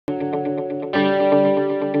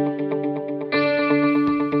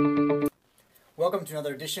Welcome to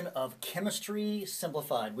another edition of Chemistry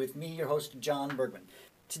Simplified with me, your host, Jon Bergmann.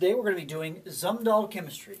 Today we're going to be doing Zumdahl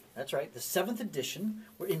Chemistry. That's right, the 7th edition.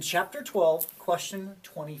 We're in Chapter 12, Question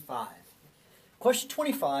 25. Question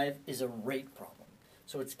 25 is a rate problem.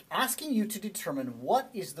 So it's asking you to determine what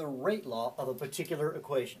is the rate law of a particular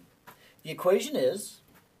equation. The equation is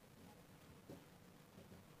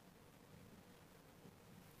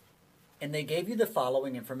and they gave you the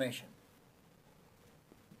following information.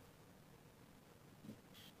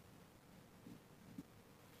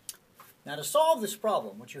 Now to solve this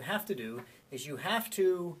problem, what you have to do is you have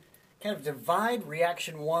to kind of divide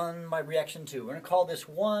reaction 1 by reaction 2. We're going to call this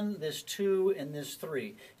 1, this 2, and this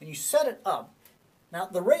 3. And you set it up. Now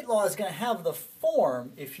the rate law is going to have the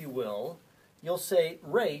form, if you will. You'll say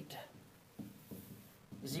rate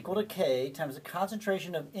is equal to K times the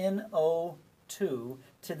concentration of NO2 to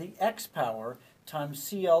the X power times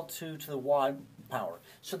Cl2 to the Y power.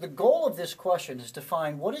 So the goal of this question is to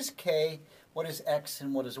find what is K, what is X,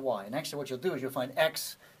 and what is Y. And actually what you'll do is you'll find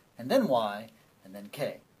X, and then Y, and then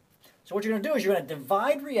K. So what you're going to do is you're going to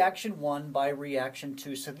divide reaction 1 by reaction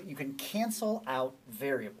 2 so that you can cancel out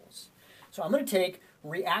variables. So I'm going to take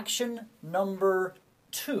reaction number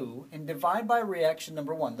 2 and divide by reaction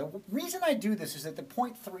number 1. The reason I do this is that the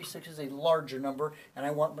 0.36 is a larger number, and I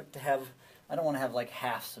don't want to have like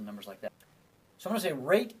halves and numbers like that. So I'm going to say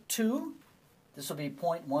rate 2, this will be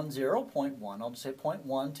 0.10, 0.1. I'll just say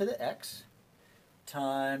 0.1 to the X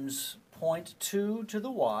times 0.2 to the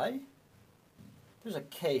Y. There's a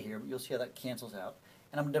K here, but you'll see how that cancels out.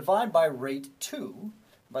 And I'm going to divide by rate 2.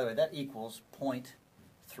 By the way, that equals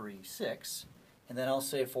 0.36. And then I'll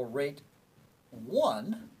say for rate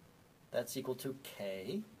 1, that's equal to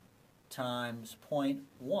K times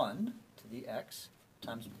 0.1 to the X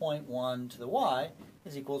times 0.1 to the Y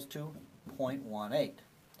is equals to 0.18.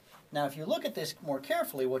 Now if you look at this more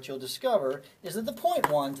carefully, what you'll discover is that the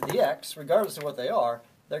 0.1 to the X, regardless of what they are,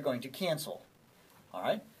 they're going to cancel. All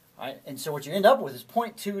right? And so what you end up with is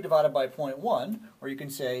 0.2 divided by 0.1, or you can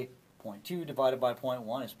say 0.2 divided by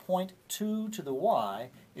 0.1 is 0.2 to the Y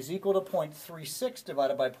is equal to 0.36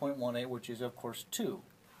 divided by 0.18, which is, of course, 2.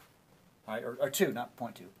 All right, or 2, not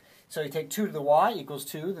 0.2. So you take 2 to the Y equals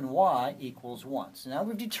 2, then Y equals 1. So now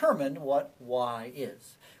we've determined what Y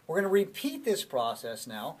is. We're going to repeat this process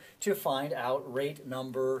now to find out rate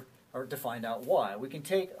number, or to find out Y. We can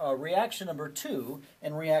take reaction number 2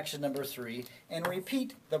 and reaction number 3 and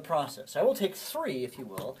repeat the process. I will take 3, if you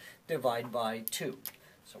will, divide by 2.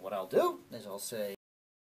 So what I'll do is I'll say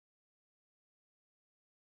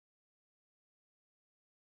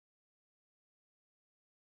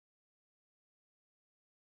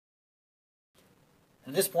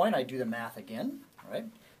at this point I do the math again, right?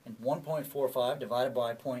 And 1.45 divided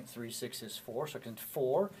by 0.36 is 4, so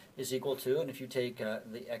 4 is equal to, and if you take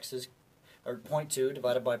the x's, or 0.2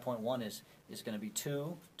 divided by 0.1 is going to be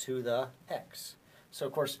 2 to the x. So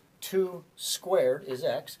of course 2 squared is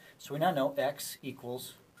x, so we now know x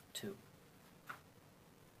equals 2.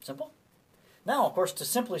 Simple? Now, of course, to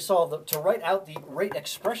simply solve, to write out the rate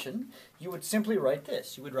expression, you would simply write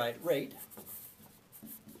this. You would write rate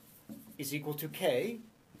is equal to K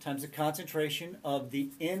times the concentration of the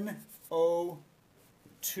NO2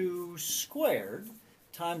 squared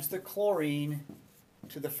times the chlorine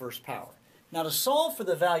to the first power. Now, to solve for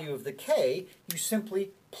the value of the K, you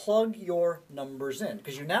simply plug your numbers in,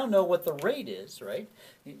 because you now know what the rate is, right?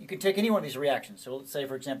 You can take any one of these reactions. So let's say,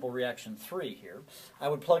 for example, reaction 3 here. I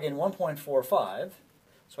would plug in 1.45,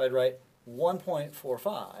 so I'd write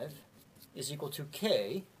 1.45 is equal to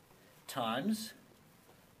K times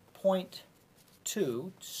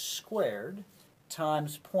 0.2 squared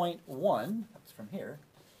times 0.1, that's from here,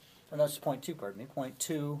 oh, no, that's 0.2, pardon me, 0.2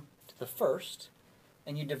 to the first,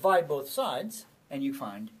 and you divide both sides, and you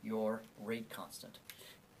find your rate constant.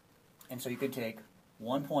 And so you could take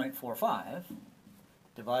 1.45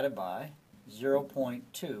 divided by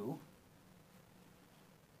 0.2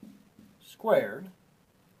 squared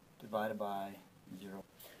divided by 0.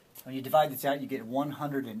 When you divide this out, you get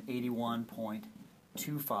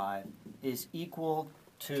 181.25 is equal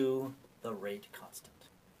to the rate constant.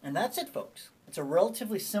 And that's it, folks. It's a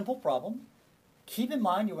relatively simple problem. Keep in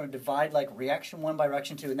mind you want to divide like reaction 1 by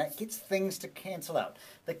reaction 2, and that gets things to cancel out.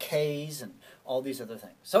 The K's and all these other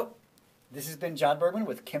things. So, this has been Jon Bergmann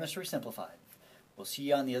with Chemistry Simplified. We'll see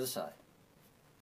you on the other side.